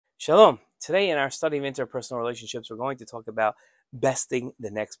Shalom. Today in our study of interpersonal relationships, we're going to talk about besting the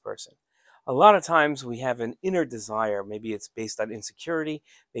next person. A lot of times we have an inner desire. Maybe it's based on insecurity.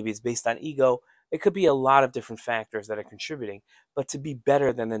 Maybe it's based on ego. It could be a lot of different factors that are contributing, but to be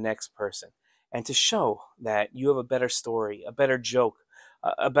better than the next person and to show that you have a better story, a better joke,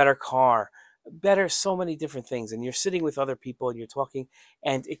 a better car, better so many different things. And you're sitting with other people and you're talking,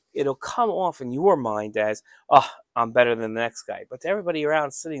 and it'll come off in your mind as, oh, I'm better than the next guy. But to everybody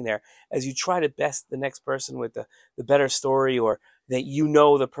around sitting there, as you try to best the next person with the better story, or that you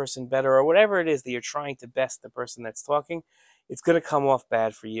know the person better, or whatever it is that you're trying to best the person that's talking, it's going to come off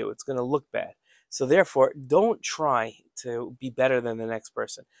bad for you. It's going to look bad. So therefore, don't try to be better than the next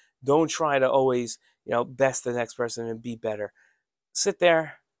person. Don't try to always, best the next person and be better. Sit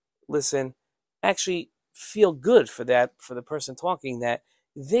there, listen, actually feel good for the person talking, that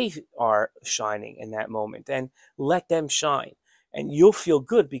they are shining in that moment, and let them shine. And you'll feel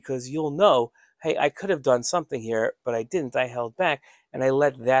good because you'll know, hey, I could have done something here, but I didn't. I held back and I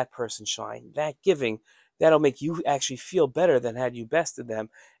let that person shine. That giving, that'll make you actually feel better than had you bested them.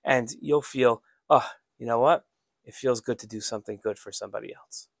 And you'll feel, oh, you know what? It feels good to do something good for somebody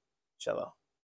else. Shalom.